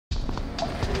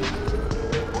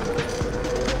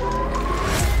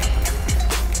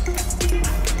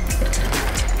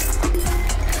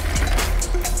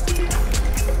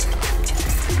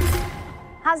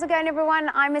How's it going,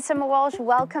 everyone? I'm Miss Emma Walsh.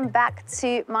 Welcome back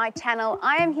to my channel.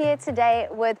 I am here today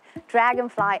with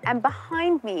Dragonfly, and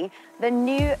behind me, the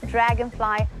new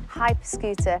Dragonfly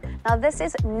Hyperscooter. Now, this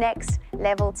is next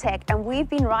level tech, and we've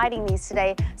been riding these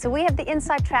today, so we have the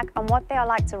inside track on what they are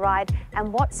like to ride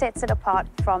and what sets it apart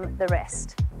from the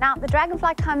rest. Now, the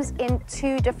Dragonfly comes in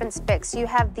two different specs. You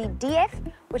have the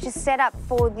DF, which is set up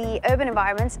for the urban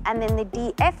environments, and then the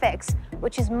DFX,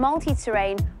 which is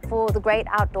multi-terrain for the great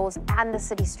outdoors and the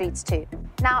city streets too.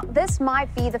 Now, this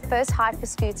might be the first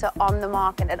Hyperscooter on the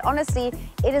market, and honestly,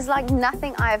 it is like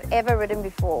nothing I have ever ridden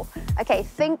before. Okay,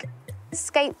 think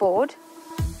skateboard,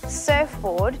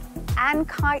 surfboard, and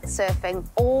kite surfing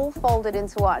all folded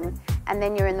into one, and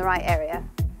then you're in the right area.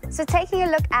 So taking a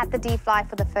look at the D-Fly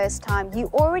for the first time, you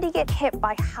already get hit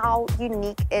by how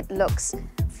unique it looks.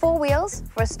 4 wheels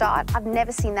for a start, I've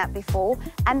never seen that before,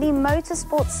 and the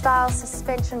motorsport style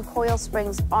suspension coil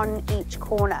springs on each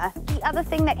corner. The other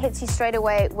thing that hits you straight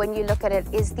away when you look at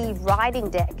it is the riding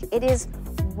deck. It is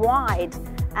wide,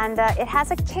 and it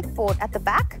has a kickboard at the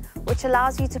back, which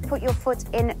allows you to put your foot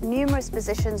in numerous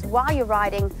positions while you're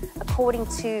riding according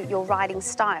to your riding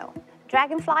style.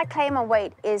 Dragonfly claim on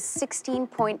weight is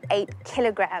 16.8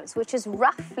 kilograms, which is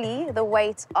roughly the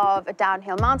weight of a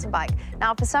downhill mountain bike.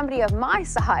 Now, for somebody of my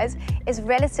size, it's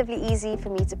relatively easy for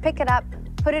me to pick it up,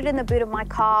 put it in the boot of my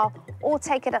car, or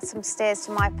take it up some stairs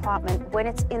to my apartment when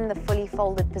it's in the fully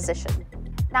folded position.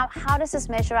 Now, how does this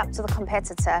measure up to the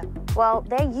competitor? Well,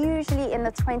 they're usually in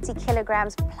the 20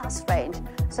 kilograms plus range,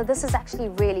 so this is actually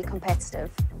really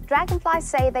competitive. Dragonfly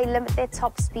say they limit their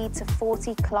top speed to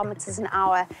 40 kilometers an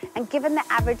hour, and given the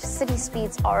average city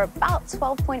speeds are about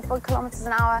 12.4 kilometers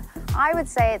an hour, I would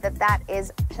say that that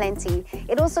is plenty.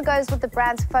 It also goes with the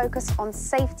brand's focus on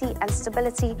safety and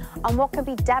stability on what can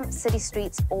be damp city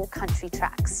streets or country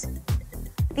tracks.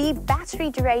 The battery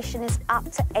duration is up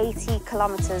to 80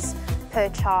 kilometers per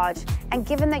charge, and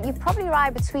given that you probably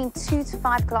ride between 2 to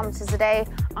 5 kilometers a day,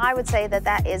 I would say that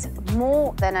that is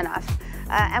more than enough.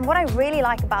 And what I really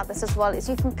like about this as well is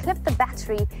you can clip the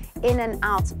battery in and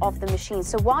out of the machine.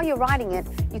 So while you're riding it,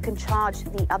 you can charge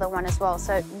the other one as well.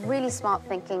 So really smart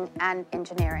thinking and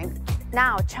engineering.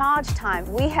 Now, charge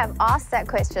time. We have asked that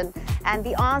question, and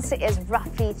the answer is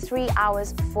roughly 3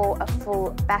 hours for a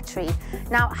full battery.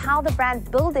 Now, how the brand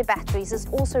build their batteries is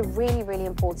also really, really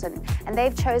important. And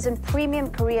they've chosen premium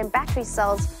Korean battery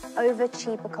cells over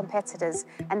cheaper competitors.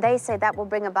 And they say that will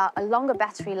bring about a longer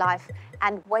battery life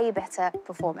and way better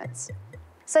performance.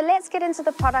 So let's get into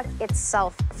the product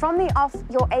itself. From the off,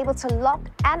 you're able to lock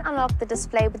and unlock the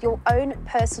display with your own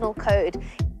personal code.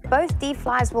 Both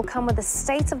D-Flies will come with a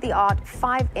state-of-the-art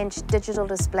 5-inch digital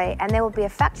display, and there will be a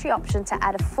factory option to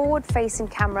add a forward-facing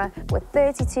camera with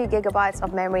 32 gigabytes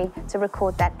of memory to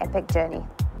record that epic journey.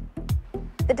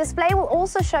 The display will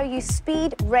also show you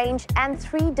speed, range, and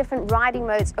 3 different riding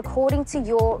modes according to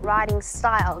your riding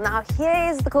style. Now,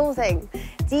 here's the cool thing.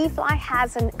 D-Fly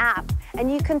has an app, and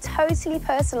you can totally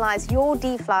personalize your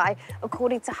D-Fly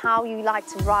according to how you like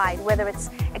to ride, whether it's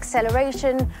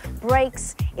acceleration,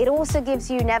 brakes. It also gives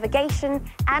you navigation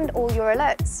and all your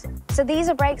alerts. So these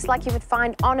are brakes like you would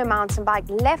find on a mountain bike,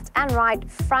 left and right,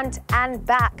 front and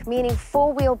back, meaning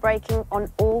 4-wheel braking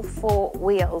on all 4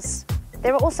 wheels.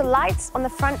 There are also lights on the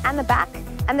front and the back,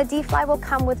 and the D-Fly will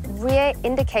come with rear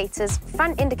indicators.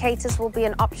 Front indicators will be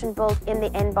an option built in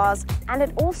the end bars, and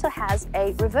it also has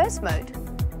a reverse mode.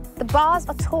 The bars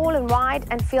are tall and wide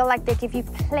and feel like they give you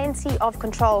plenty of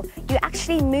control. You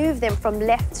actually move them from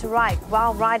left to right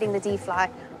while riding the D-Fly.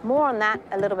 More on that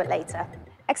a little bit later.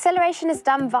 Acceleration is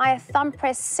done via thumb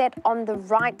press set on the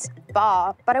right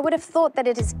bar, but I would have thought that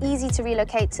it is easy to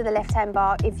relocate to the left-hand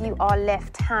bar if you are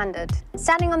left-handed.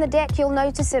 Standing on the deck, you'll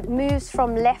notice it moves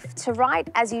from left to right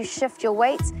as you shift your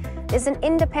weight. There's an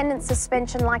independent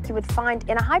suspension like you would find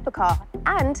in a hypercar,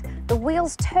 and the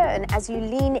wheels turn as you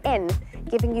lean in,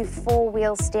 giving you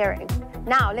 4-wheel steering.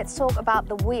 Now, let's talk about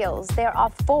the wheels. There are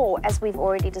 4, as we've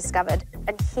already discovered,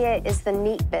 and here is the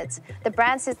neat bit. The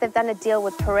brand says they've done a deal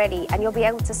with Pirelli, and you'll be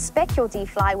able to spec your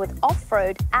D-Fly with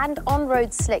off-road and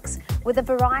on-road slicks with a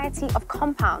variety of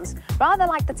compounds, rather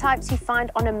like the types you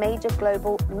find on a major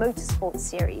global motorsport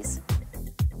series.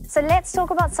 So let's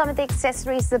talk about some of the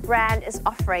accessories the brand is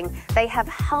offering. They have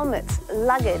helmets,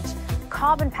 luggage,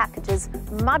 carbon packages,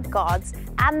 mud guards,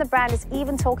 and the brand is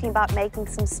even talking about making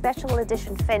some special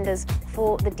edition fenders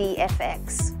for the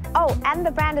DFX. Oh, and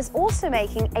the brand is also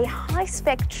making a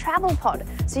high-spec travel pod,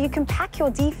 so you can pack your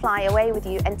D-Fly away with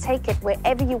you and take it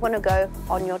wherever you want to go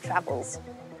on your travels.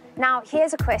 Now,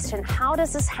 here's a question. How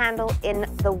does this handle in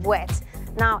the wet?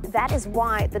 Now, that is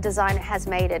why the designer has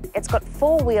made it. It's got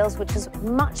 4 wheels, which is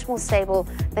much more stable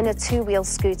than a 2-wheel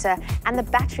scooter, and the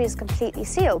battery is completely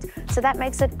sealed. So that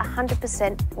makes it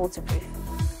 100% waterproof.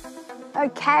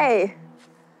 Okay,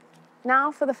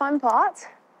 now for the fun part.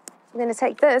 I'm gonna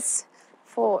take this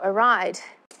for a ride.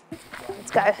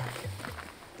 Let's go.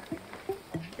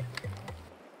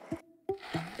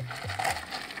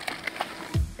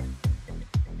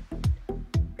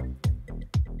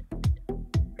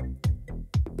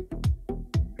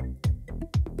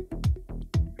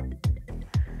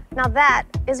 Now that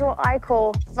is what I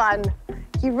call fun.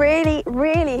 You really,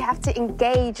 really have to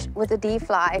engage with the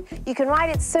D-Fly. You can ride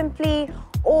it simply,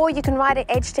 or you can ride it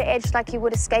edge to edge like you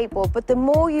would a skateboard, but the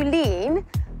more you lean,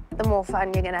 the more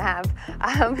fun you're gonna have.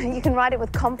 You can ride it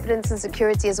with confidence and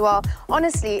security as well.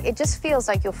 Honestly, it just feels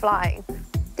like you're flying.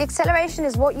 The acceleration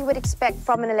is what you would expect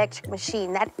from an electric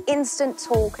machine. That instant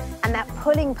torque and that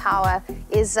pulling power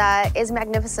is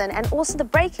magnificent. And also the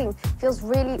braking feels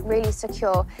really, really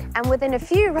secure. And within a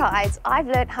few rides, I've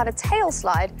learned how to tail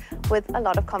slide with a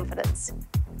lot of confidence.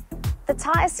 The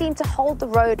tires seem to hold the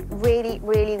road really,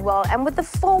 really well. And with the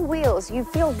 4 wheels, you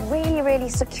feel really, really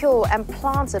secure and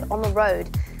planted on the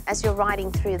road as you're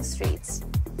riding through the streets.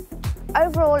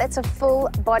 Overall, it's a full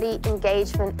body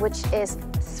engagement, which is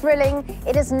thrilling.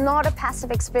 It is not a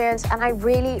passive experience, and I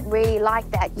really, really like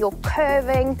that. You're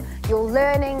curving, you're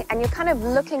learning, and you're kind of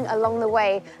looking along the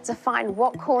way to find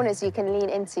what corners you can lean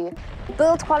into.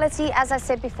 Build quality, as I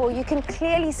said before, you can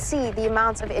clearly see the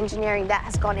amount of engineering that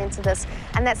has gone into this,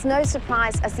 and that's no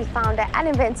surprise as the founder and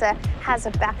inventor has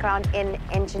a background in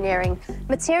engineering.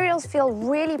 Materials feel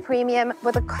really premium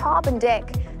with a carbon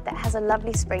deck that has a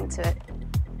lovely spring to it.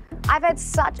 I've had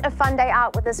such a fun day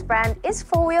out with this brand. Is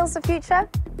 4 wheels the future?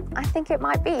 I think it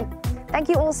might be. Thank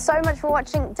you all so much for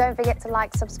watching. Don't forget to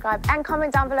like, subscribe, and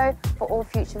comment down below for all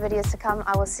future videos to come.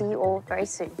 I will see you all very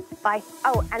soon. Bye.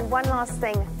 Oh, and one last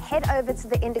thing. Head over to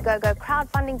the Indiegogo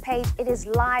crowdfunding page. It is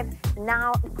live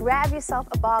now. Grab yourself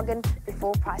a bargain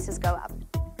before prices go up.